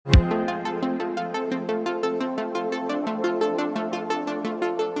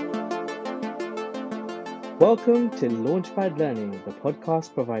Welcome to Launchpad Learning, the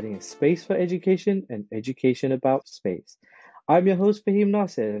podcast providing a space for education and education about space. I'm your host, Fahim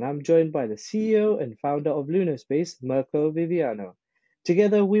Nasser, and I'm joined by the CEO and founder of Lunaspace, Mirko Viviano.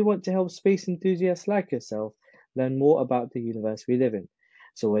 Together, we want to help space enthusiasts like yourself learn more about the universe we live in.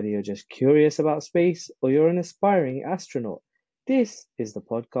 So, whether you're just curious about space or you're an aspiring astronaut, this is the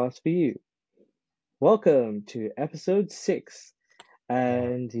podcast for you. Welcome to episode 6.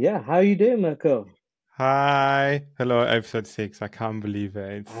 And how are you doing, Mirko? Hi. Hello, episode 6. I can't believe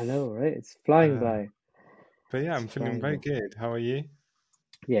it. I know, right? It's flying by. But yeah, It's I'm feeling flying very by. good. How are you?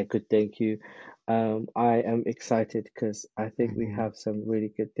 Yeah, good, thank you. I am excited because I think we hmm have some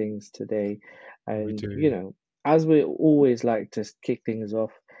really good things today. We And, do. as we always like to kick things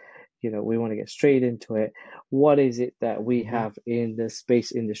off, we want to get straight into it. What is it that we hmm have in the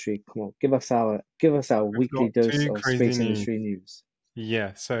space industry? Come on, give us our We've weekly got dose two of crazy space news. industry news.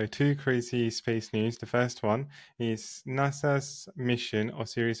 Yeah, so two crazy space news. The first one is NASA's mission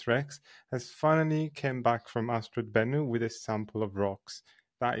OSIRIS-REx has finally came back from asteroid Bennu with a sample of rocks.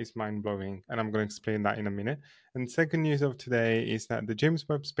 That is mind-blowing, and I'm going to explain that in a minute. And second news of today is that the James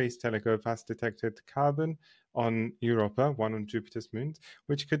Webb Space Telescope has detected carbon on Europa, one on Jupiter's moon,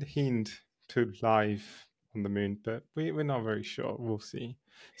 which could hint to life on the moon, but we're not very sure. We'll see.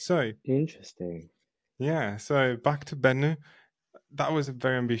 So, Interesting. yeah, so back to Bennu. That was a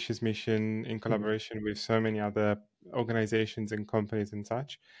very ambitious mission in Mhm. collaboration with so many other organizations and companies and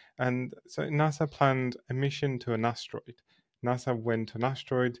such. And so NASA planned a mission to an asteroid. NASA went to an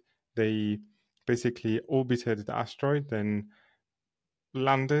asteroid. They basically orbited the asteroid, then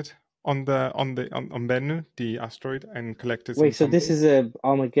landed on Bennu, the asteroid, and collected Wait, some so this samples. is a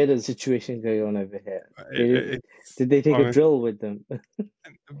Armageddon situation going on over here. It's Did they take a honest, drill with them?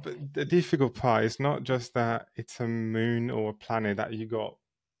 but the difficult part is not just that it's a moon or a planet that you got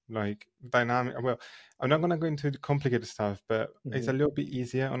like dynamic. Well, I'm not going to go into the complicated stuff, but it's a Mhm. little bit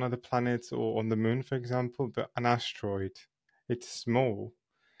easier on other planets or on the moon, for example. But an asteroid, it's small.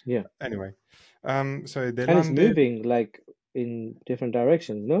 Yeah. Anyway, so they And it's landed. moving like in different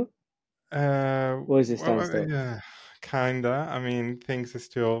directions, no? Or is it standstill? Yeah, kinda. I mean, things are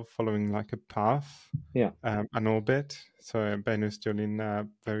still following like a path, Yeah. an orbit. So Bennu is still in a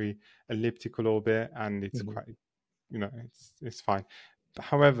very elliptical orbit, and it's Hmm. quite, it's fine.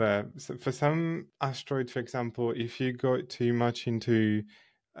 However, so for some asteroids, for example, if you go too much into,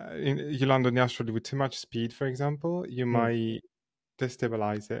 you land on the asteroid with too much speed, for example, you Mm. might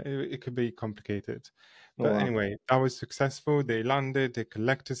destabilize it. It could be complicated. Oh But wow. anyway, that was successful. They landed, they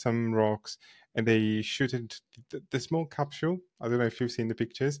collected some rocks, and they shooted the small capsule. I don't know if you've seen the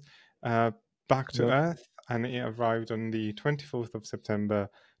pictures, uh, back to No. Earth, and it arrived on the 24th of September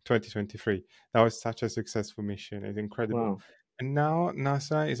 2023. That was such a successful mission. It's incredible. Wow. And now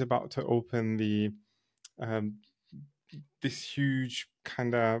NASA is about to open um, this huge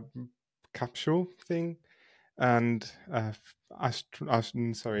kind of capsule thing, and the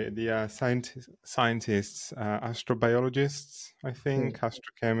scientists, astrobiologists, I Mm. think,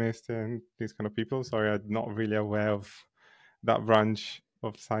 astrochemists, and these kind of people. Sorry, I'm not really aware of that branch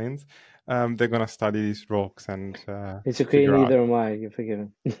of science. They're gonna study these rocks and It's okay, figure out. neither am I. You're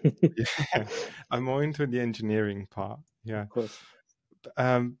forgiven. Yeah, I'm more into the engineering part. Yeah. Of course.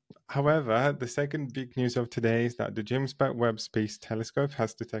 However, the second big news of today is that the James Webb Space Telescope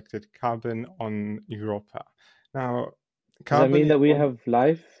has detected carbon on Europa. Now, Does that carbon mean is that we one. have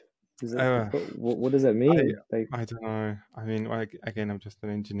life? Is it Uh, what does that I mean? Like, I don't know. I mean, like, again, I'm just an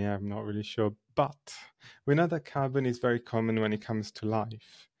engineer. I'm not really sure, but we know that carbon is very common when it comes to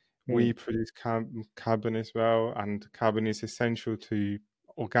life. mm, We produce carbon as well, and carbon is essential to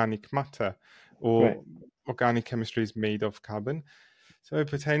organic matter, right. or organic chemistry is made of carbon. So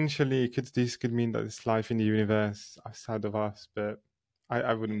potentially, this could mean that there's life in the universe outside of us, but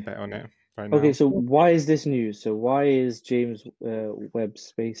I wouldn't bet on it right Okay, now. so why is this news? So why is James Webb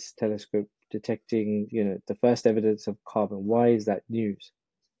Space Telescope detecting, the first evidence of carbon? Why is that news?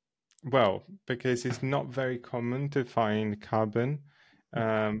 Well, because it's not very common to find carbon,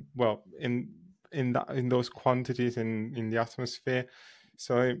 well, in those quantities in the atmosphere.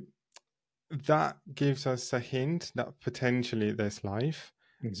 So that gives us a hint that potentially there's life.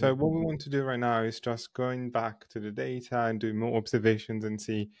 Hmm. So what we want to do right now is just going back to the data and do more observations and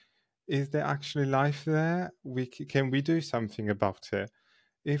see, is there actually life there? Can we do something about it?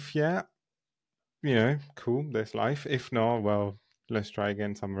 If yeah, cool, there's life. If not, well, let's try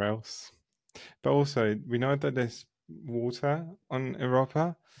again somewhere else. But also, we know that there's water on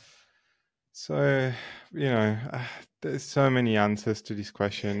Europa. So, there's so many answers to this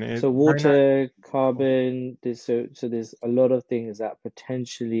question. So Right now, water, carbon, there's a lot of things that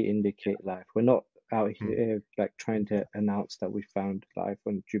potentially indicate life. We're not out Mm. here like trying to announce that we found life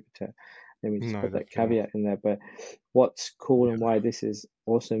on Jupiter. Let me just No, put that definitely not. caveat in there. But what's cool and Yeah. why this is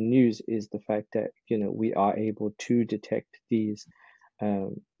awesome news is the fact that, we are able to detect these Yeah.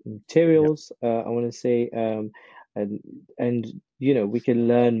 materials, I want to say, and we can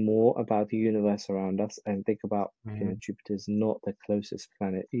learn more about the universe around us and think about, Hmm. Jupiter's not the closest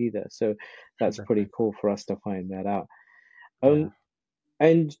planet either. So that's pretty Definitely. cool for us to find that out. Yeah. Um,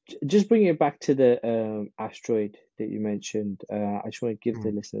 and just bringing it back to the asteroid that you mentioned, I just want to give the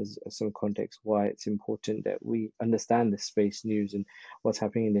Mm. listeners some context why it's important that we understand the space news and what's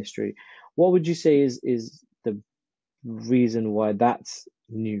happening in history. What would you say is the reason why that's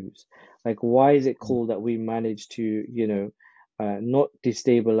news? Like, why is it Mm. cool that we managed to, not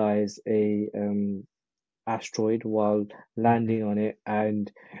destabilize a asteroid while Mhm. landing on it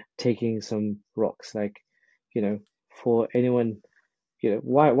and taking some rocks? Like, you know, for anyone,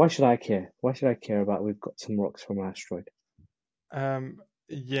 why should I care? Why should I care about we've got some rocks from an asteroid?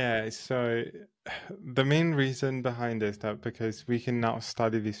 Yeah, so the main reason behind this that because we can now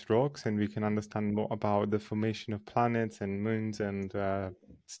study these rocks and we can understand more about the formation of planets and moons and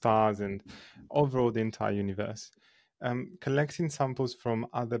stars and overall the entire universe. Collecting samples from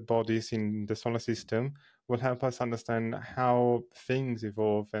other bodies in the solar system will help us understand how things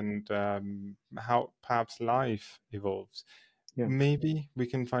evolve and how perhaps life evolves. Yeah. Maybe we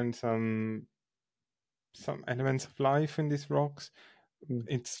can find some elements of life in these rocks. Mm,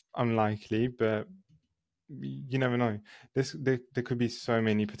 It's unlikely, but you never know. There could be so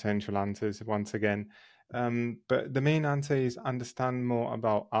many potential answers once again. But the main answer is understand more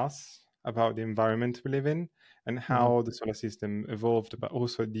about us, about the environment we live in, and mhm. how the solar system evolved, but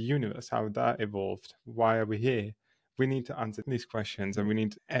also the universe, how that evolved. Why are we here? We need to answer these questions, and we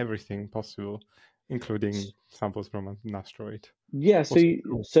need everything possible, including samples from an asteroid. Yeah, so Also,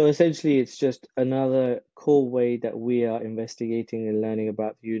 cool. so essentially it's just another cool way that we are investigating and learning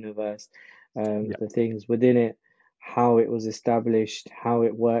about the universe, Yeah. the things within it, how it was established, how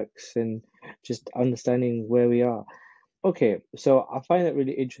it works, and just understanding where we are. Okay, so I find that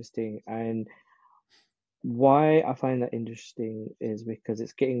really interesting, and why I find that interesting is because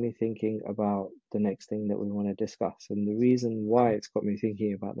it's getting me thinking about the next thing that we want to discuss. And the reason why it's got me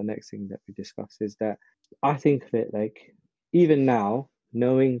thinking about the next thing that we discuss is that I think of it like even now,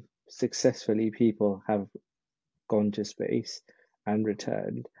 knowing successfully people have gone to space and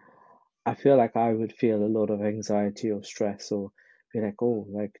returned, I feel like I would feel a lot of anxiety or stress or be like, oh,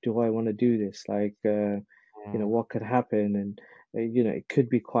 like, do I want to do this? Like, Mm, what could happen? And, it could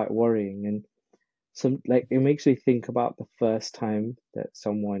be quite worrying. And some like it makes me think about the first time that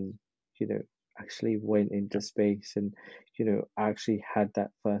someone, you know, actually went yeah. into space and, actually had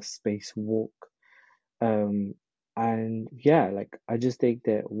that first space walk. Um, and yeah, like I just think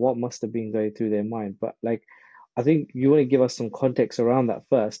that what must have been going through their mind. But like I think you want to give us some context around that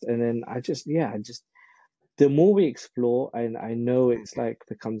first, and then I just the more we explore, and I know it's Mhm. like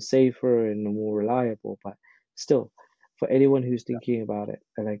becomes safer and more reliable, but still, for anyone who's thinking about it,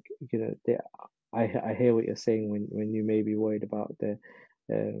 and like I hear what you're saying when you may be worried about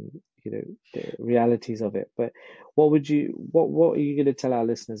um, the realities of it. But what are you going to tell our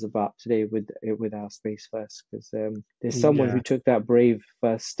listeners about today with our space first? Because there's someone who Yeah. took that brave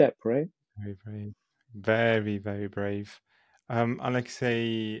first step, right? Very brave. Very, very brave.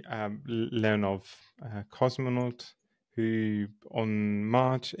 Alexei Leonov, a cosmonaut who on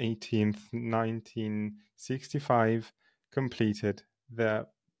March 18th, 1965, completed the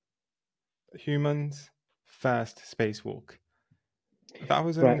human's first spacewalk. That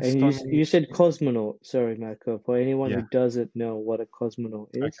was an Right, and you said astonishing. cosmonaut. Sorry, Marco. For anyone who Yeah, doesn't know what a cosmonaut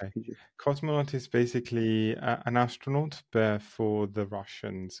is, okay. could you? Cosmonaut is basically an astronaut, but for the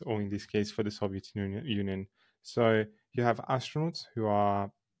Russians, or in this case, for the Soviet Union. So you have astronauts who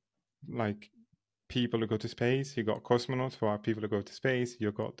are like people who go to space. You got cosmonauts who are people who go to space.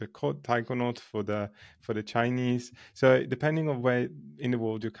 You got the taikonaut for the Chinese. So depending on where in the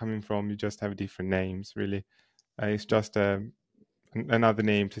world you're coming from, you just have different names. Really, it's just another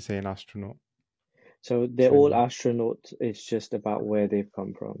name to say an astronaut. So they're So all astronauts. It's just about where they've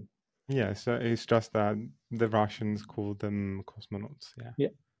come from. yeah, so it's just that the Russians call them cosmonauts. Yeah. Yeah,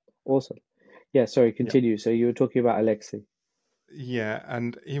 awesome. Yeah, sorry, Yeah. continue. So you were talking about Alexei. Yeah,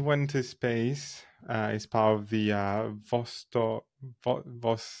 and he went to space as part of the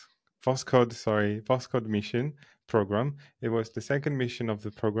Voskhod mission program. It was the second mission of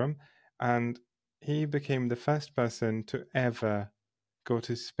the program, and he became the first person to ever go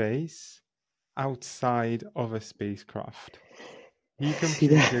to space outside of a spacecraft. He See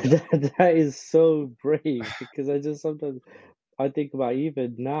completed. that is so brave because I just sometimes I think about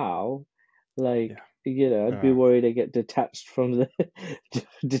even now, Like, Yeah. I'd be worried I get detached from the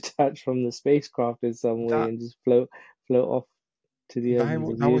detached from the spacecraft in some way That and just float off to the ends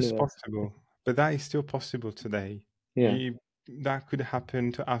of the that was universe. possible, but that is still possible today. Yeah, You That could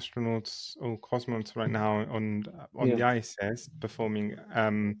happen to astronauts or cosmonauts right now on yeah, the ISS performing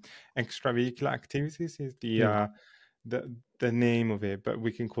extravehicular activities is mm, the name of it, but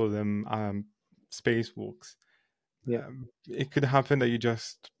we can call them spacewalks. yeah, It could happen that you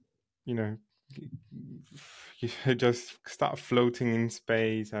just, you know, you just start floating in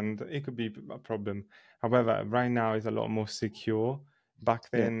space, and it could be a problem. However, right now is a lot more secure. Back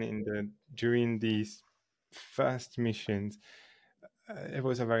yeah, then, during these first missions, it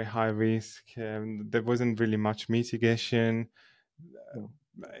was a very high risk. There wasn't really much mitigation. no,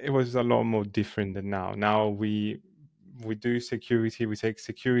 It was a lot more different than now. Now we do security. We take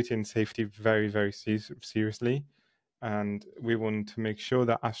security and safety very, very seriously, and we want to make sure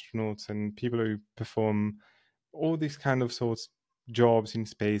that astronauts and people who perform all these kind of sorts jobs in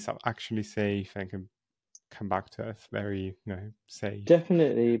space are actually safe and can come back to Earth very, safe.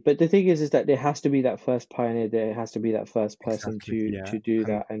 definitely. But the thing is that there has to be that first pioneer. There has to be that first person Exactly. Yeah, to do and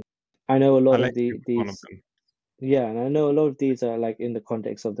that. And I know a lot of Alex is one of these. them. Yeah, and I know a lot of these are like in the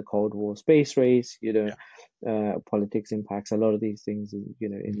context of the Cold War space race, Yeah. politics impacts a lot of these things in,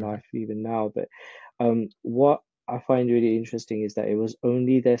 in Yeah. life even now. But what I find really interesting is that it was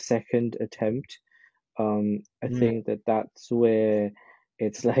only their second attempt. I Mm, think that that's where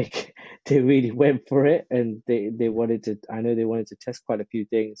it's like they really went for it, and they wanted to. I know they wanted to test quite a few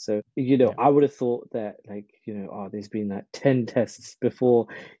things. So yeah. I would have thought that like oh, there's been like 10 tests before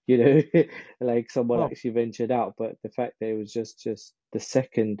like someone Well, actually ventured out. But the fact that it was just the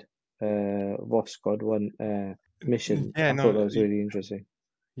second Voskhod one mission, yeah, I thought no, that was really interesting.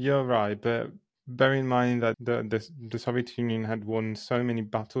 you're right, but bear in mind that the Soviet Union had won so many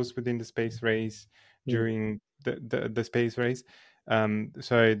battles within the space race Mm, during the space race.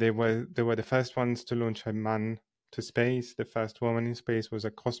 So they were the first ones to launch a man to space. The first woman in space was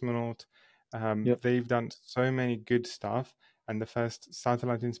a cosmonaut. yep, They've done so many good stuff, and the first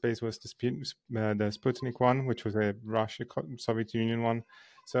satellite in space was the Sputnik one, which was a Soviet Union one.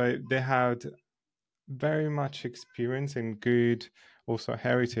 So they had very much experience and good also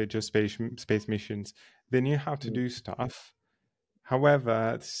heritage of space missions. They knew how to mm, do stuff.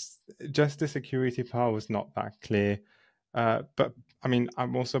 However, just the security part was not that clear. But I mean,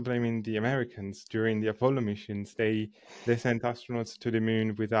 I'm also blaming the Americans during the Apollo missions. They sent astronauts to the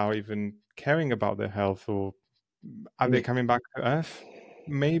moon without even caring about their health, or are they yeah. coming back to Earth?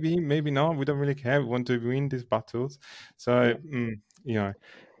 Maybe, maybe not. We don't really care. We want to win these battles. So, Yeah. you know,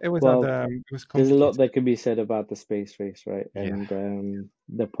 it was Well, it was there's a lot complicated. that can be said about the space race, right? Yeah. And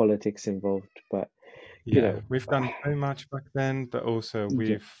the politics involved. But you Yeah, know, we've done so much back then, but also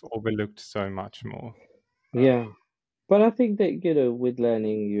yeah, we've overlooked so much more. Uh, yeah. But I think that, with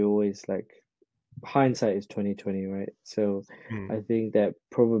learning, you always like hindsight is 2020, right? So I mm, think that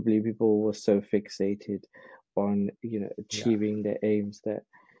probably people were so fixated on, yeah, achieving their aims that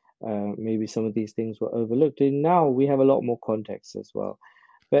maybe some of these things were overlooked. And now we have a lot more context as well.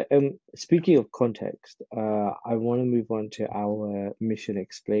 But speaking of context, I want to move on to our mission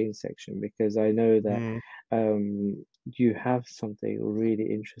explain section because I know that mm, you have something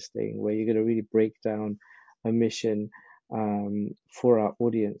really interesting where you're going to really break down a mission for our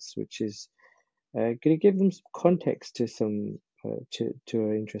audience, which is going to give them some context to some to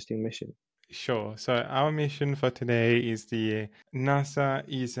an interesting mission. sure. So our mission for today is the NASA,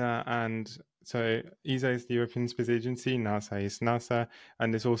 ESA, and so ESA is the European Space Agency, NASA is NASA,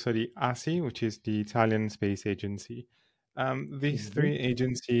 and there's also the ASI, which is the Italian Space Agency. These Hmm. three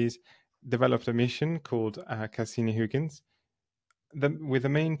agencies developed a mission called Cassini-Huygens, with the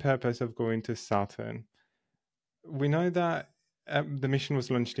main purpose of going to Saturn. We know that the mission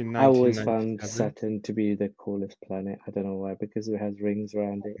was launched in I always found 1997. Saturn to be the coolest planet. I don't know why, because it has rings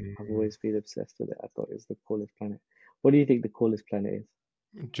around it. I've Mm, always been obsessed with it. I thought it was the coolest planet. What do you think the coolest planet is?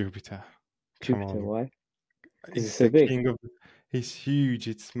 Jupiter. Come Jupiter. on. Why? Because it's It's so the big. king of. It's huge.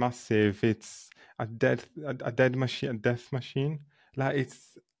 It's massive. It's a dead machine, a death machine. Like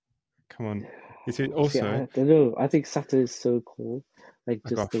it's. Come on. It's See, also. I don't know. I think Saturn is so cool. Like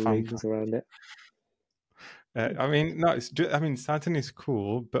I got a just the fun rings fact. around it. I mean, no. I mean, Saturn is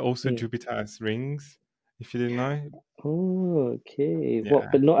cool, but also Mm. Jupiter has rings. If you didn't know. Oh, okay.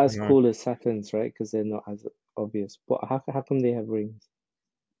 Yeah. But not I as know. cool as Saturn's, right? Because they're not as obvious. But how come they have rings?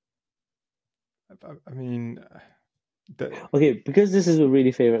 I mean, the, Okay, because this is a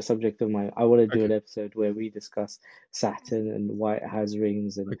really favorite subject of mine, I want to do okay. an episode where we discuss Saturn and why it has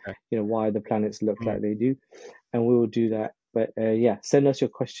rings and Okay. why the planets look Mm, like they do. And we will do that But yeah, send us your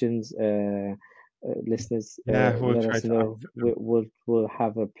questions, listeners. Yeah, we'll Let try us to know. answer them. We'll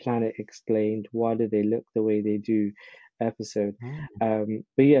have a planet explained. Why do they look the way they do? Episode. Mm,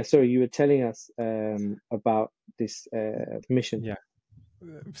 But yeah, sorry, you were telling us about this mission, yeah.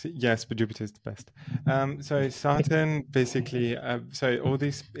 Yes, but Jupiter is the best. So Saturn basically, so all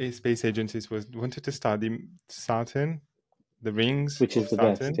these space agencies wanted to study Saturn, the rings which is of the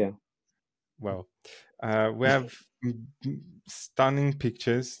best. Saturn. Yeah. Well, we have stunning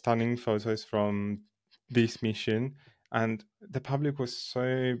pictures, stunning photos from this mission, and the public was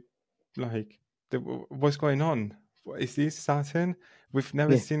so like, what's going on? Is this Saturn? We've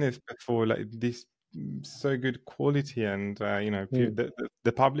never Yeah. seen it before, like this so good quality, and Mm,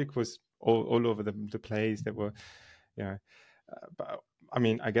 the public was all over the place. They were, you know, but I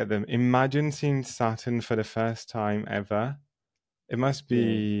mean, I get them. Imagine seeing Saturn for the first time ever.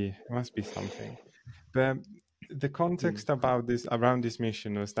 yeah. It must be something. But the Mm, context about this around this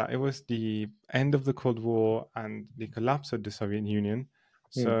mission was that it was the end of the Cold War and the collapse of the Soviet Union.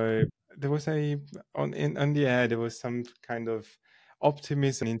 mm, So there was on the air there was some kind of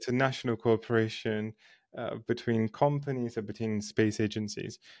optimism, international cooperation between companies and between space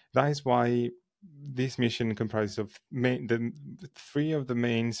agencies. That is why this mission comprises of the three of the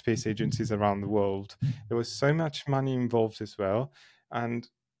main space agencies around the world. There was so much money involved as well, and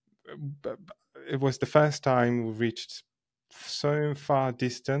it was the first time we reached so far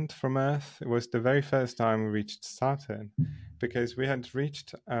distant from Earth. It was the very first time we reached Saturn, because we had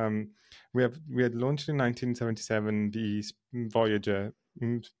reached we had launched in 1977 these Voyager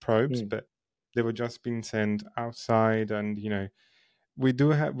probes, mm, but they were just being sent outside, and we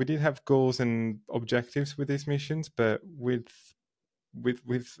did have goals and objectives with these missions, but with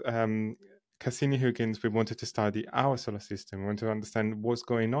Cassini-Huygens, we wanted to study our solar system. We wanted to understand what's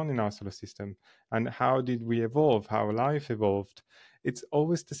going on in our solar system and how did we evolve, how life evolved. It's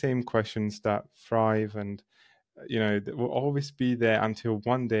always the same questions that thrive, and that will always be there until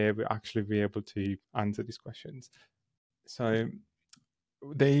one day we actually be able to answer these questions. So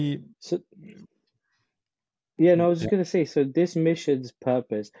they, so yeah, no, I was yeah. just gonna say, so this mission's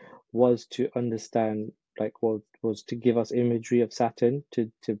purpose was to understand, like, what was to give us imagery of Saturn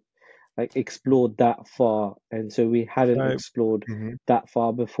to like explore that far, and so we hadn't So. explored Mhm. that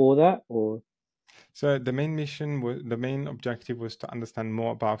far before that, or So the main objective was to understand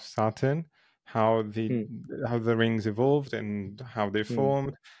more about Saturn, how the mm, how the rings evolved and how they mm,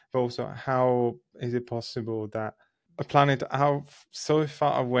 formed, but also how is it possible that a planet out so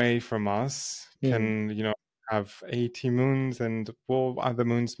far away from us mm. can have 80 moons, and what are the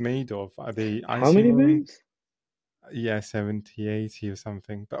moons made of? Are they How icy many moons? moons? Yeah, 70, 80 or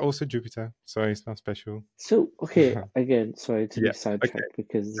something, but also Jupiter, so it's not special. So okay, again, sorry to be Yeah, okay, sidetracked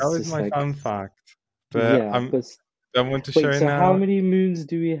because that this was is my like, fun fact, but yeah, but I want to show wait, it so how now. many moons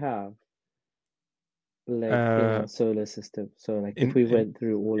do we have, like, in Uh, our solar system? So like if in we in went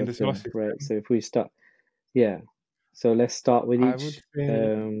through all in of the solar them, right? system, So if we start, yeah. So let's start with I would say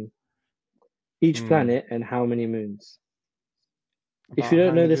each hmm, planet and how many moons. If about you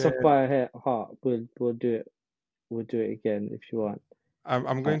don't know this off 100. by heart, we'll do it. We'll do it again if you want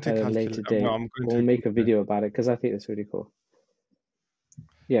I'm going to at a calculate. later Well, date. I'm going We'll to make a Google it. video about it because I think it's really cool.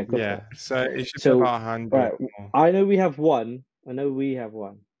 Yeah, go for Yeah, it. so it should be So, about 100 right, more. I know we have one. I know we have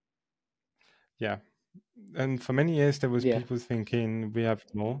one. Yeah, and for many years there was Yeah, people thinking we have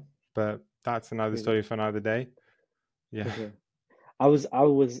more, but that's another really. story for another day. Yeah, Okay. I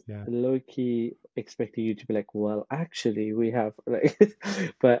was yeah. low key expecting you to be like, well, actually, we have like,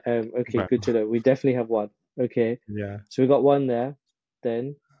 but okay, Well, good to know. We definitely have one. Okay, yeah. so we got one there.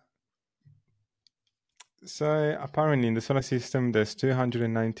 Then So apparently in the solar system there's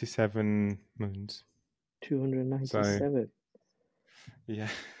 297 moons. So 297. yeah,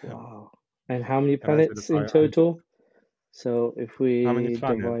 Wow. And how many and I said planets in about total? So if how many we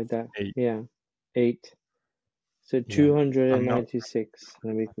planets? divide that, 8. yeah, eight. So Yeah, I'm not. 296.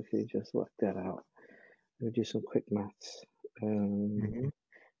 Let me quickly just work that out. Let me do some quick maths. Mhm.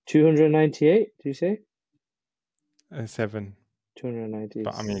 298, do you say? 7,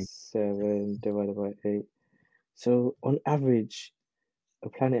 but I mean, 297 divided by 8. So on average, a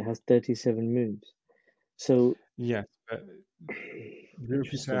planet has 37 moons. So yes, but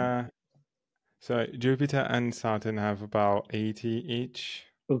interesting. Jupiter. So Jupiter and Saturn have about 80 each.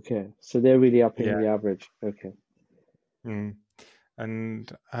 Okay, so they're really upping Yeah. the average. Okay, Mm.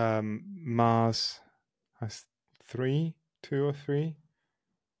 And Mars has 3, 2 or 3.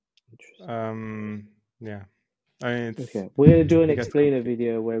 interesting. Um, yeah. I mean, Okay, we're gonna do an it gets explainer complicated.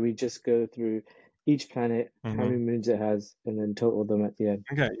 video where we just go through each planet, how Hmm. many moons it has, and then total them at the end.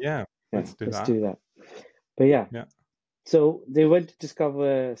 Okay, yeah, Yeah, let's do let's that. do that. But yeah, Yeah. So they went to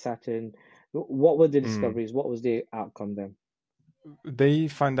discover Saturn. What were the Mm. discoveries? What was the outcome then? They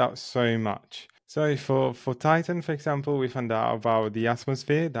find out so much. So for Titan, for example, we found out about the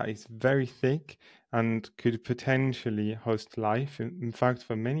atmosphere that is very thick and could potentially host life. In fact,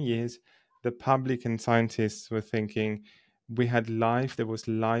 for many years, the public and scientists were thinking we had life, there was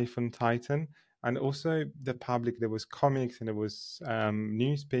life on Titan. And also the public, there was comics and there was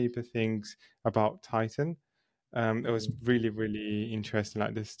newspaper things about Titan. It was really, really interesting.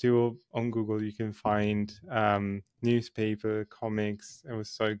 Like there's still on Google, you can find newspaper, comics. It was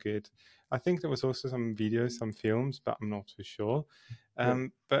so good. I think there was also some videos, some films, but I'm not too sure. Yeah.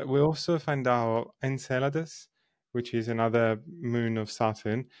 But we also find out Enceladus, which is another moon of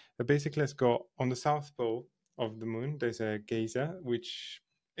Saturn. That basically has got on the south pole of the moon, there's a geyser which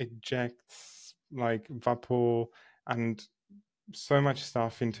ejects like vapor and so much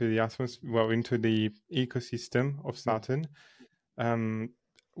stuff into the atmosphere, well, into the ecosystem of Yeah. Saturn. Um,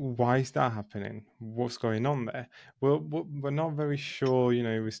 why is that happening? What's going on there? Well, we're not very sure. You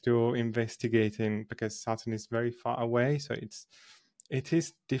know, we're still investigating because Saturn is very far away, so it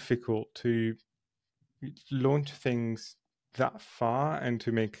is difficult to launch things that far and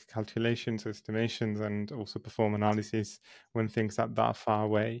to make calculations, estimations, and also perform analysis when things are that far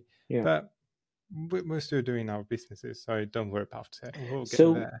away. Yeah. But we're still doing our businesses, so don't worry about it. We'll get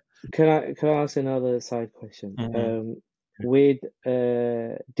So there. can I ask another side question? Mhm. With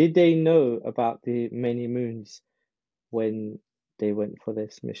did they know about the many moons when they went for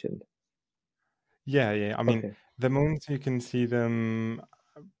this mission? Yeah, yeah. I mean, Okay. the moons, you can see them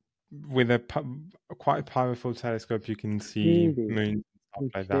with quite powerful telescope. You can see Really? moons and stuff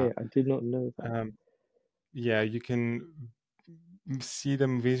like Okay, that. I did not know that. Um, yeah, you can see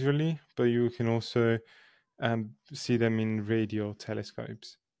them visually, but you can also see them in radio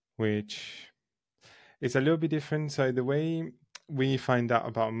telescopes, which is a little bit different. So the way we find out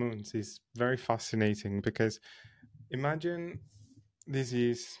about moons is very fascinating because imagine this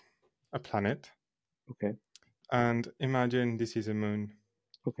is a planet, Okay. and imagine this is a moon.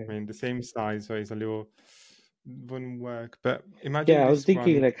 I Okay. mean, the same size, so it's a little wouldn't work. But imagine Yeah, I was this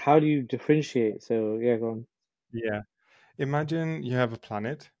thinking one. like how do you differentiate? So yeah, go on. Yeah, imagine you have a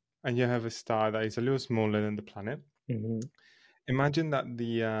planet and you have a star that is a little smaller than the planet. Hmm. Imagine that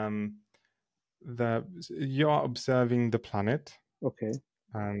the you're observing the planet Okay.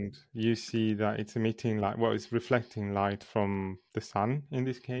 and you see that it's emitting light. Well, it's reflecting light from the sun in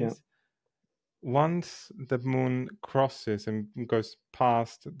this Yeah. case. Once the moon crosses and goes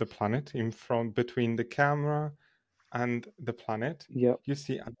past the planet in front between the camera and the planet, Yeah. you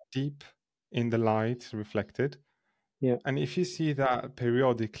see a dip in the light reflected. Yeah. And if you see that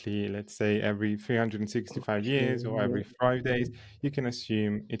periodically, let's say every 365 years Okay. or Yeah. every 5 days, you can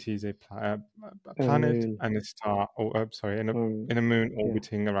assume it is a A planet moon. and a star, or sorry, Um. and a moon Yeah.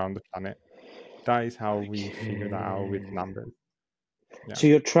 orbiting around the planet. That is how we figure that out with Okay. numbers. Yeah. So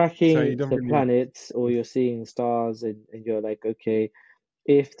you're So you tracking don't the really. planets or you're seeing stars and you're like, okay,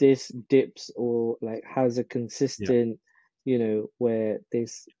 if this dips or like has a Yeah. consistent, where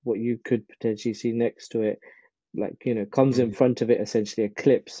this what you could potentially see next to it, like, comes in Mhm. front of it, essentially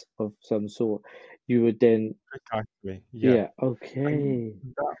eclipse of some sort, you would then, Exactly. Yeah. yeah, And okay.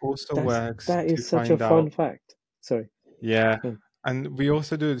 that also That's works that to is such a find fun out. fact. Sorry. Yeah. Go on. And we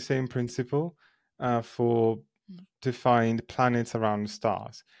also do the same principle for to find planets around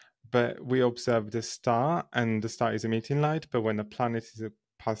stars. But we observe the star and the star is emitting light, but when a planet is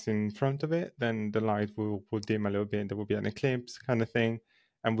passing in front of it, then the light will dim a little bit and there will be an eclipse kind of thing.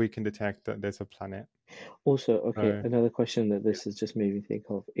 And we can detect that there's a planet. Also, okay, So, another question that yeah. this has just made me think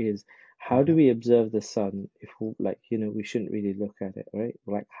of is how do we observe the sun if we, like, we shouldn't really look at it, right?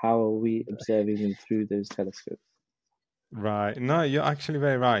 Like, how are we observing them through those telescopes? Right. No, you're actually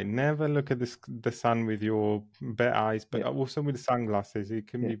very right. Never look at the sun with your bare eyes, but Yeah, also with sunglasses. It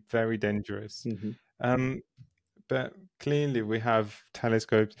can yeah. be very dangerous. Hmm. Um, but clearly, we have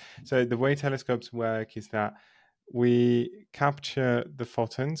telescopes. So the way telescopes work is that we capture the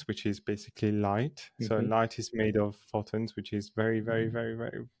photons, which is basically light. So Hmm. light is made of photons, which is very, very, very,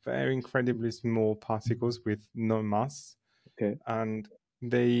 very, very incredibly small particles with no mass, Okay. and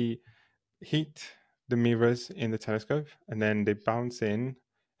they heat the mirrors in the telescope and then they bounce in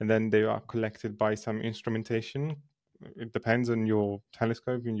and then they are collected by some instrumentation. It depends on your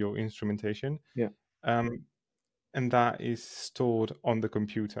telescope and your instrumentation. Yeah. Um, and that is stored on the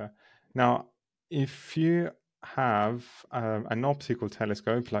computer. Now, if you have an optical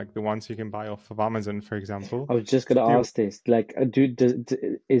telescope like the ones you can buy off of Amazon, for example, I was just gonna still ask this. Like,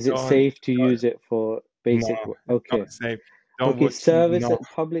 is it don't, safe to use it for no, basic? it's not Okay. safe. don't Okay, watch. No,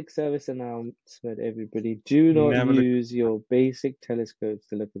 public service announcement, everybody. Do not never look. use your basic telescopes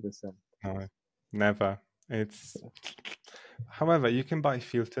to look at the sun. No, never. It's. However, you can buy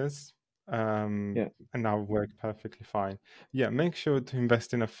filters, Yeah. and that will work perfectly fine. Yeah, make sure to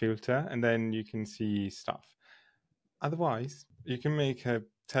invest in a filter, and then you can see stuff. Otherwise, you can make a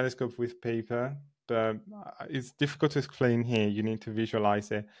telescope with paper, but it's difficult to explain here. You need to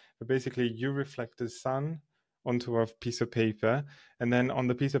visualize it. But basically, you reflect the sun onto a piece of paper, and then on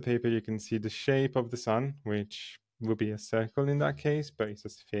the piece of paper, you can see the shape of the sun, which will be a circle in that case, but it's a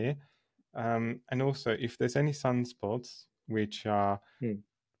sphere. And also, if there's any sunspots, which are Hmm.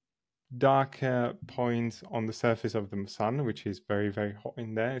 darker points on the surface of the sun, which is very, very hot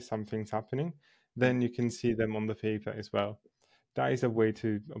in there, if something's happening, then you can see them on the paper as well. That is a way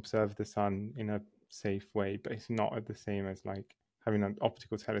to observe the sun in a safe way, but it's not the same as like having an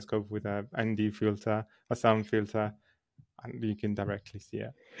optical telescope with a ND filter, a sound filter, and you can directly see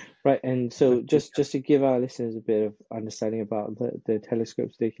it. Right, and But so just to give our listeners a bit of understanding about the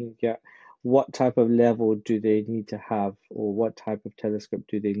telescopes they can get, what type of level do they need to have, or what type of telescope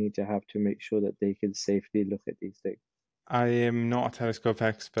do they need to have to make sure that they can safely look at these things? I am not a telescope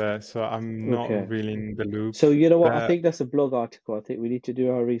expert, so I'm not Okay. really in the loop. So you know what? I But think that's a blog article. I think we need to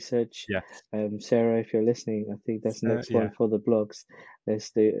do our research. yes, Sarah, if you're listening, I think that's the next yeah. one for the blogs. Let's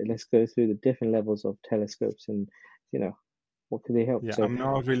go through the different levels of telescopes and you know what can they help. Yeah, So I'm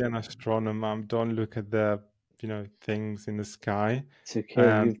not really an astronomer. I don't look at the, things in the sky. it's okay.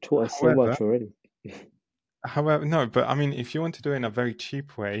 Um, You've taught us so however, much already. no, but I mean, if you want to do it in a very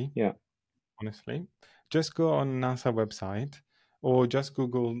cheap way, Yeah. honestly, just go on NASA website or just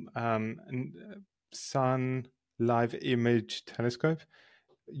Google Sun Live Image Telescope.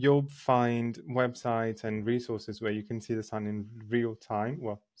 You'll find websites and resources where you can see the sun in real time.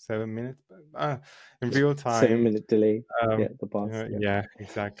 Well, 7 minutes, in real Seven time. minute delay. Yeah, the boss. Yeah. Yeah,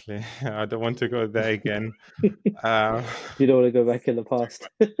 exactly. I don't want to go there again. Uh, You don't want to go back in the past.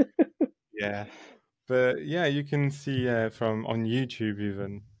 yeah, but yeah, you can see from on YouTube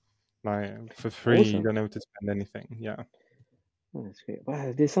even like for free. You Awesome. don't have to spend anything. Yeah. Oh, that's great.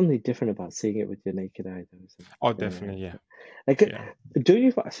 Wow, there's something different about seeing it with your naked eye, though, isn't Oh, there? definitely. Yeah. Like, Yeah. don't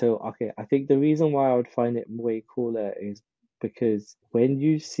you so okay, I think the reason why I would find it way cooler is because when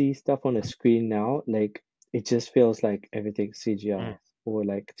you see stuff on a screen now, like it just feels like everything's Mm, CGI or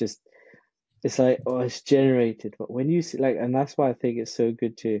like just it's like oh it's generated. But when you see like and that's why I think it's so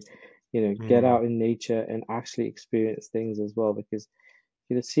good to, get mm, out in nature and actually experience things as well because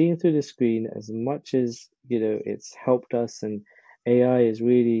seeing through the screen as much as, it's helped us and AI is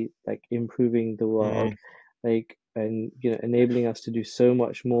really like improving the mm, world, like and enabling us to do so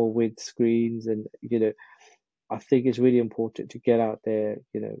much more with screens and I think it's really important to get out there,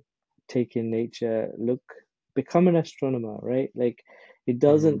 take in nature, look, become an astronomer, right? Like it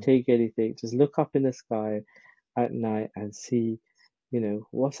doesn't mm, take anything. Just look up in the sky at night and see,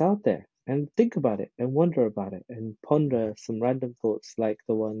 what's out there and think about it and wonder about it and ponder some random thoughts like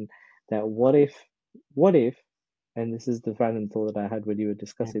the one that what if, and this is the random thought that I had when you were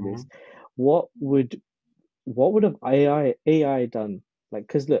discussing this, mhm, what would what would have AI done? Like,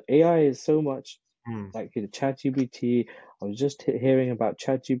 because look, AI is so much mm, like ChatGPT. I was just hearing about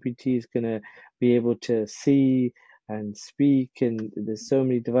ChatGPT is gonna be able to see and speak, and there's so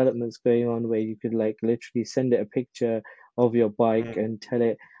many developments going on where you could like literally send it a picture of your bike mm, and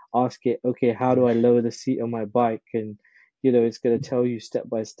ask it, okay, how do I lower the seat on my bike? And it's gonna tell you step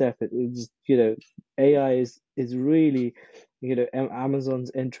by step. It just, AI is really,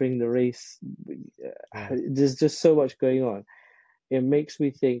 Amazon's entering the race. yeah. There's just so much going on. It makes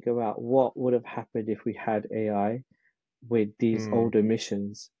me think about what would have happened if we had AI with these Mm. older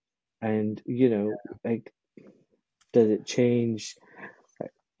missions, and like, does it change?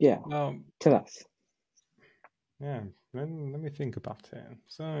 Like, yeah, Well, tell us. yeah. Let me think about it.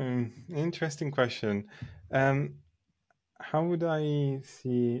 So, interesting question. Um, how would I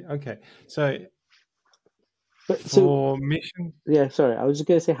see? Okay, so But so, for mission, yeah, sorry, I was just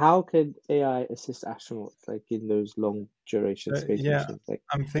gonna say, how can AI assist astronauts like in those long duration space yeah, missions? Like,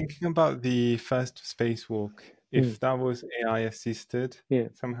 I'm thinking about the first spacewalk. mm, If that was AI assisted yeah,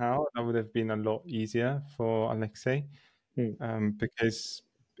 somehow, that would have been a lot easier for Alexei. mm, Because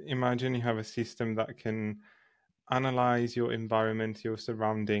imagine you have a system that can analyze your environment, your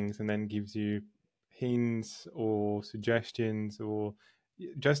surroundings, and then gives you hints or suggestions or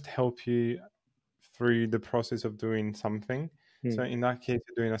just help you through the process of doing something. So mm, in that case,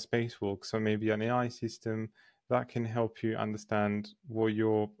 you're doing a spacewalk. So maybe an AI system that can help you understand what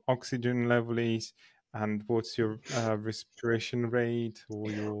your oxygen level is, And what's your respiration rate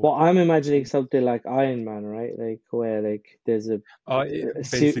or your Well, I'm imagining something like Iron Man, right? Like where like there's oh,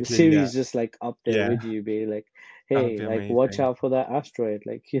 basically, yeah, series just like up there yeah, with you, being like, that would hey, be like watch amazing. out for that asteroid,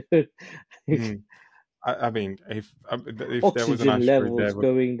 like you know, Mm. I mean, if there was an oxygen asteroid there, levels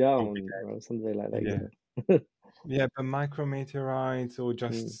going we'll be down or something like that, dead. you Yeah. know. Yeah, but micrometeorites or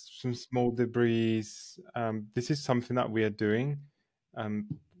Mm, just some small debris, this is something that we are doing um,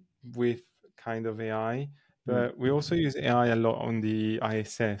 with kind of AI. mm. But we also use AI a lot on the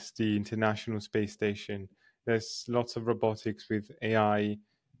ISS, the International Space Station. There's lots of robotics with AI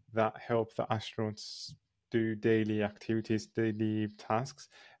that help the astronauts do daily activities, daily tasks.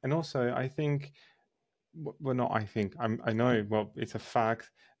 And also, I think well, not I think I know. Well, it's a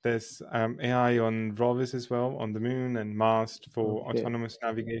fact. There's AI on rovers as well on the moon and Mars for Okay, autonomous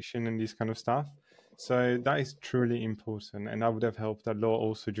navigation and this kind of stuff. So that is truly important, and that would have helped a lot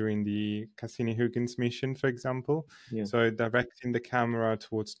also during the Cassini-Huygens mission, for example. yeah. So directing the camera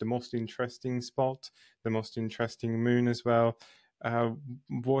towards the most interesting spot, the most interesting moon as well. Uh,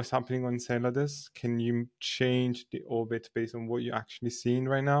 what's happening on Enceladus? Can you change the orbit based on what you're actually seeing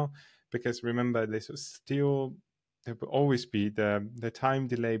right now? Because remember there's still there will always be the time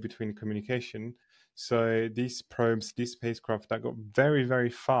delay between communication. So these probes, these spacecraft that got very very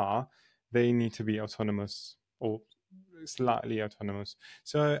far, they need to be autonomous or slightly autonomous.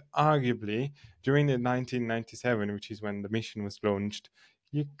 So arguably during the 1997, which is when the mission was launched,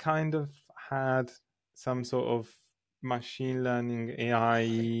 you kind of had some sort of machine learning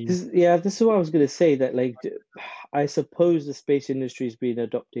AI. Yeah, this is what I was gonna say. That like, I suppose the space industry's been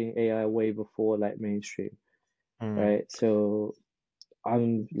adopting AI way before like mainstream, Mm, right? So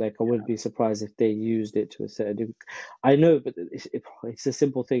I'm like, I wouldn't be surprised if they used it to a certain degree. I know, but it's a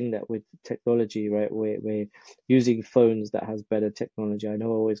simple thing that with technology, right? We're using phones that has better technology. I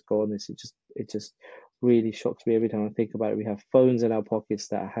know I always go on this. It just really shocks me every time I think about it. We have phones in our pockets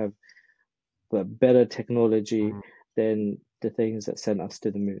that have better technology mm, than the things that sent us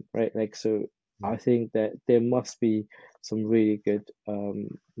to the moon, right? Like, so yeah, I think that there must be some really good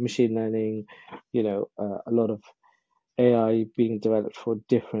machine learning, a lot of AI being developed for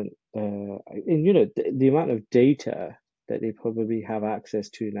different, and the amount of data that they probably have access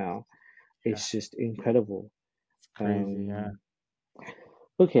to now yeah, is just incredible. it's crazy. Yeah. Um,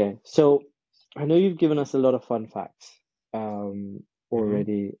 okay, so I know you've given us a lot of fun facts Hmm.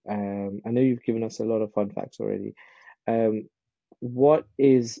 already. I know you've given us a lot of fun facts already. Um, what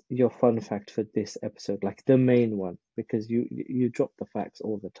is your fun fact for this episode? Like the main one, because you drop the facts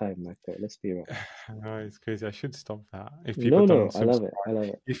all the time, Marco. Let's be real. No, it's crazy. I should stop that. If people No, don't no, I love it. subscribe, I love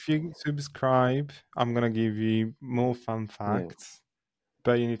it. if you subscribe, I'm gonna give you more fun Yeah, facts.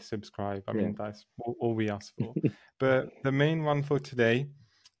 But you need to subscribe. I yeah. mean, that's all we ask for. But the main one for today,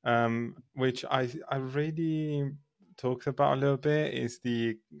 which I already talked about a little bit, is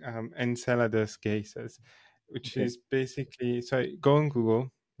the Enceladus gases, which Okay. is basically so go on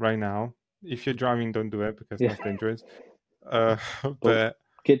Google right now. If you're driving, don't do it because Yeah, that's dangerous. Uh, but but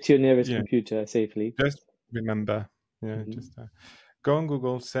get to your nearest you know, computer safely. just remember, Hmm. just go on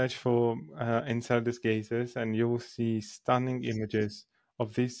Google, search for Enceladus gases, and you'll see stunning images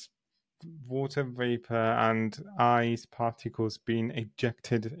of this water vapor and ice particles being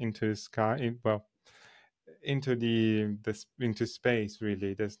ejected into the sky. Well, into into space.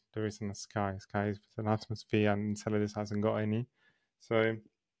 Really, there isn't a sky. Sky is an atmosphere, and Enceladus hasn't got any. So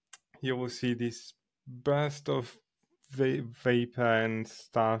you will see this burst of vapor and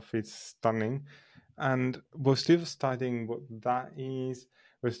stuff. It's stunning, and we're still studying what that is.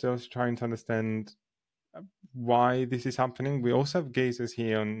 We're still trying to understand why this is happening. We also have geysers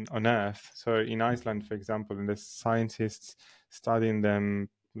here on Earth. So in Iceland, for example, and there's scientists studying them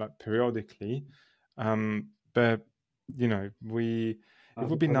like periodically. But we it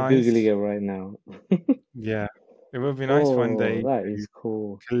would be I'm Googling nice, it right now. yeah, it would be nice one Oh, day that to is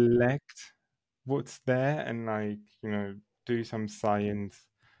cool. collect what's there and do some science,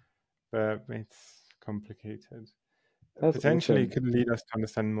 but it's complicated. That's Potentially, it awesome. could lead us to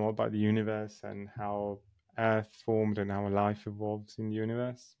understand more about the universe and how Earth formed and how life evolves in the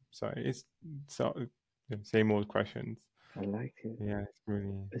universe. So it's so same old questions. I like it. Yeah, it's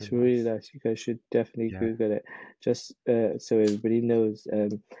really It's really really nice. nice. You guys should definitely Yeah. Google it. Just so everybody knows,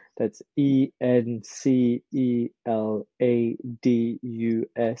 that's Enceladus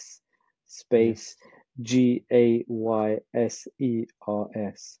space Yes. Gaysers.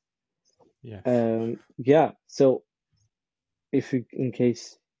 Yes. Yeah. So if you, in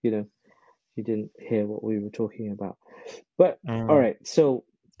case you didn't hear what we were talking about, but all Mm, right. So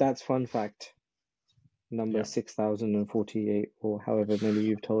that's fun fact. number Yeah. 6048 or however many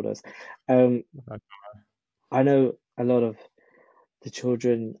you've told us. Um, That- I know a lot of the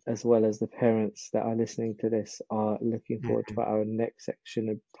children as well as the parents that are listening to this are looking forward mm, to our next section,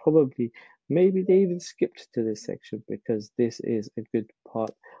 and probably maybe they even skipped to this section because this is a good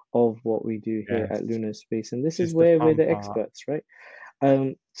part of what we do here yes. at Lunar Space, and this This is is the where we're fun the part. experts, right?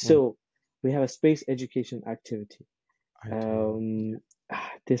 Mm, So we have a space education activity. I do. Um,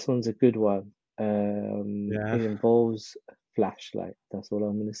 this one's a good one. Yeah. It involves a flashlight. That's all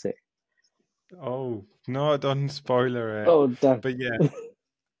I'm gonna say. Oh, no, don't spoiler it. Oh, damn. But yeah,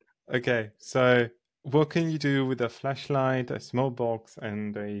 okay. So, what can you do with a flashlight, a small box,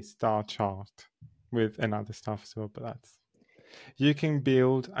 and a star chart with another stuff as well? But that's you can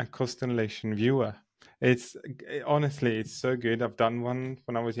build a constellation viewer. It's honestly, it's so good. I've done one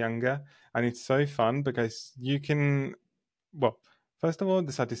when I was younger, and it's so fun because you can. Well, first of all,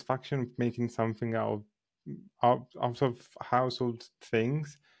 the satisfaction of making something out of household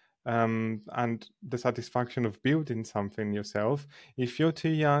things, and the satisfaction of building something yourself. If you're too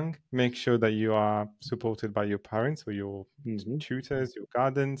young, make sure that you are supported by your parents or your Hmm. tutors, your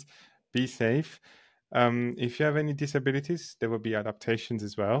guardians. Be safe. If you have any disabilities, there will be adaptations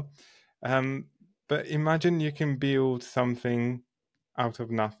as well. Um, but imagine you can build something out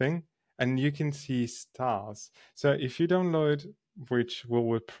of nothing and you can see stars. So if you download, which we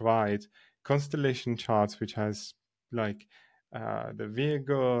will provide, constellation charts, which has like the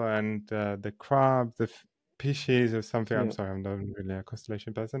Virgo and the crab, the Pisces or something. I'm Yeah, sorry, I'm not really a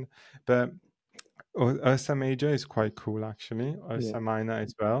constellation person, but Ursa Major is quite cool actually. yeah. Ursa Minor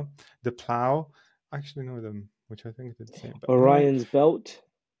as well. The Plough, actually know them, which I think is the same. But anyway, Orion's belt.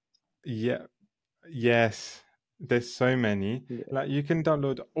 yeah, yes, there's so many. Yeah. Like you can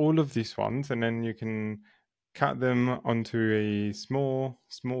download all of these ones, and then you can cut them onto a small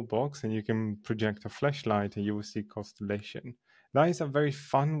box, and you can project a flashlight, and you will see constellation. That is a very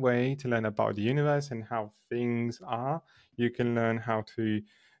fun way to learn about the universe and how things are. You can learn how to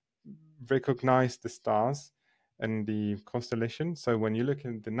recognize the stars and the constellation. So when you look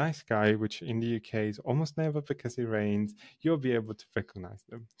at the night sky, which in the UK is almost never because it rains, you'll be able to recognize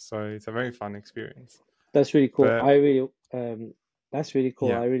them. So it's a very fun experience. That's really cool. But That's really cool.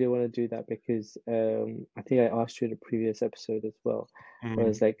 yeah, I really want to do that because I think I asked you in a previous episode as well, where mm,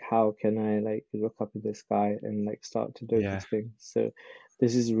 it's like, how can I like look up in the sky and like start to yeah, notice things? So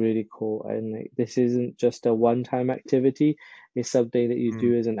this is really cool, and like this isn't just a one-time activity. It's something that you mm,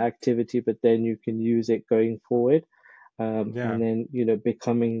 do as an activity, but then you can use it going forward, yeah, and then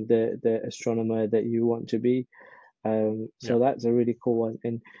becoming the astronomer that you want to be. yeah, So that's a really cool one.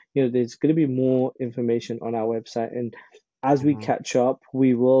 And there's going to be more information on our website. And as we mhm, catch up,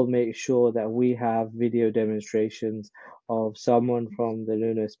 we will make sure that we have video demonstrations of someone from the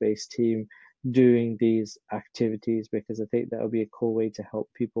lunar space team doing these activities because I think that would be a cool way to help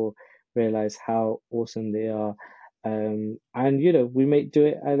people realize how awesome they are. And we may do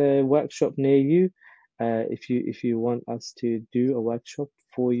it at a workshop near you. If you want us to do a workshop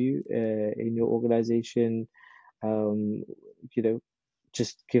for you in your organization, um, you know,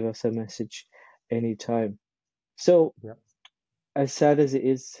 just give us a message anytime. So, yeah. as sad as it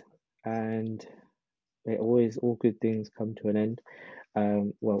is, and all good things come to an end.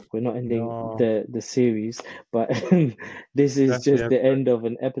 Well, we're not ending No, the series, but this is that's the just the episode. end of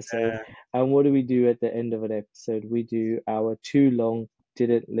an episode. Yeah, And what do we do at the end of an episode? We do our too long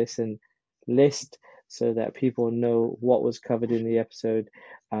didn't listen list so that people know what was covered in the episode.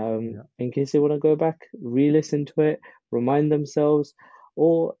 yeah. In case they want to go back, re-listen to it, remind themselves,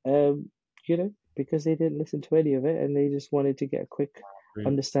 or because they didn't listen to any of it and they just wanted to get a quick Agree.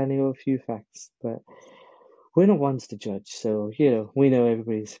 understanding of a few facts. But we're not ones to judge, so we know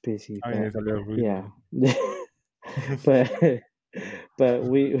everybody's busy, I mean, but it's a little rude, yeah. but But but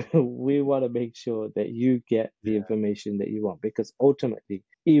we want to make sure that you get the yeah, information that you want because ultimately,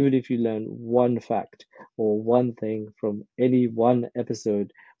 even if you learn one fact or one thing from any one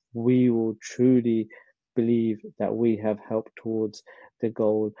episode, we will truly believe that we have helped towards the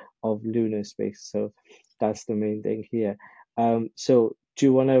goal of lunar space. So that's the main thing here. So do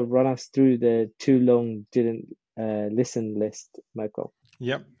you want to run us through the too long didn't listen list, Michael?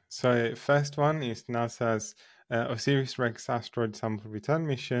 yep. So first one is NASA's OSIRIS-REx asteroid sample return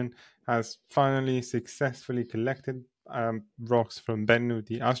mission has finally successfully collected rocks from Bennu,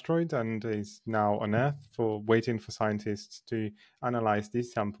 the asteroid, and is now on Earth for waiting for scientists to analyze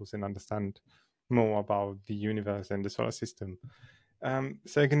these samples and understand more about the universe and the solar system.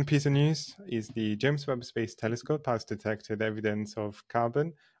 Second piece of news is the James Webb Space Telescope has detected evidence of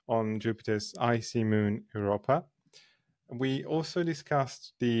carbon on Jupiter's icy moon Europa. We also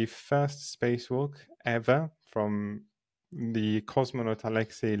discussed the first spacewalk ever from the cosmonaut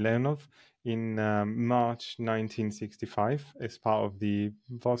Alexei Leonov in March 1965 as part of the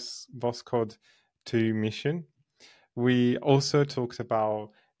Voskhod 2 mission. We also talked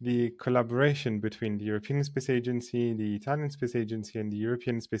about the collaboration between the European Space Agency, the Italian Space Agency, and the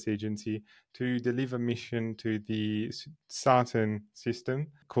European Space Agency to deliver mission to the Saturn system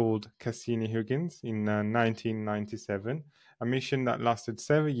called Cassini-Huygens in 1997, a mission that lasted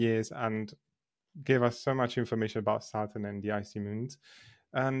 7 years and gave us so much information about Saturn and the icy moons.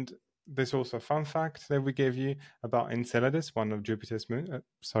 And there's also a fun fact that we gave you about Enceladus, one of Jupiter's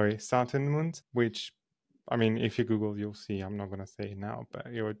Saturn moons, which, I mean, if you Google, you'll see. I'm not going to say it now, but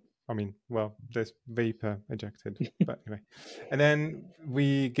there's vapor ejected. But anyway. And then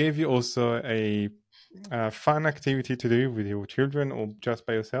we gave you also a fun activity to do with your children or just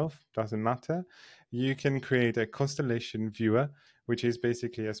by yourself, doesn't matter. You can create a constellation viewer, which is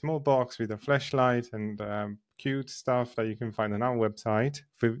basically a small box with a flashlight and cute stuff that you can find on our website,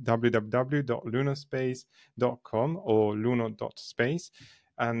 www.lunospace.com or luno.space.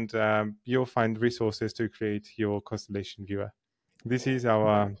 And you'll find resources to create your constellation viewer. This is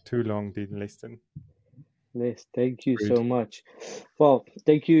our too long didn't listen. Liz, thank you so much. Well,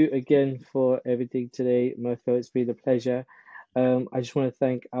 thank you again for everything today, Mirko. It's been a pleasure. I just want to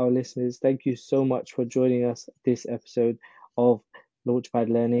thank our listeners. Thank you so much for joining us this episode of Launchpad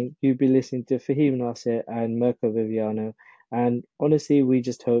Learning. You've been listening to Fahim Nasir and Mirko Viviano. And honestly, we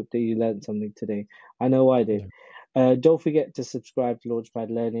just hope that you learned something today. I know I did. Don't forget to subscribe to Launchpad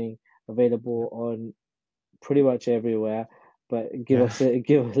Learning, available on pretty much everywhere. But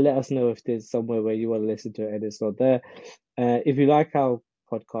let us know if there's somewhere where you want to listen to it and it's not there. If you like our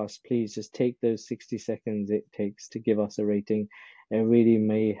podcast, please just take those 60 seconds it takes to give us a rating. It really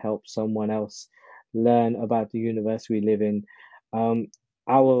may help someone else learn about the universe we live in.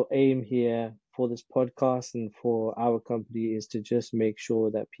 Our aim here for this podcast and for our company is to just make sure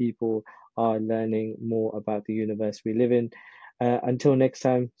that people are learning more about the universe we live in. Until next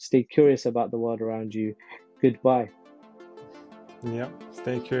time, stay curious about the world around you. Goodbye. Yeah,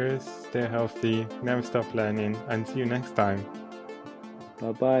 stay curious, stay healthy, never stop learning, and see you next time.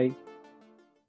 Bye-bye.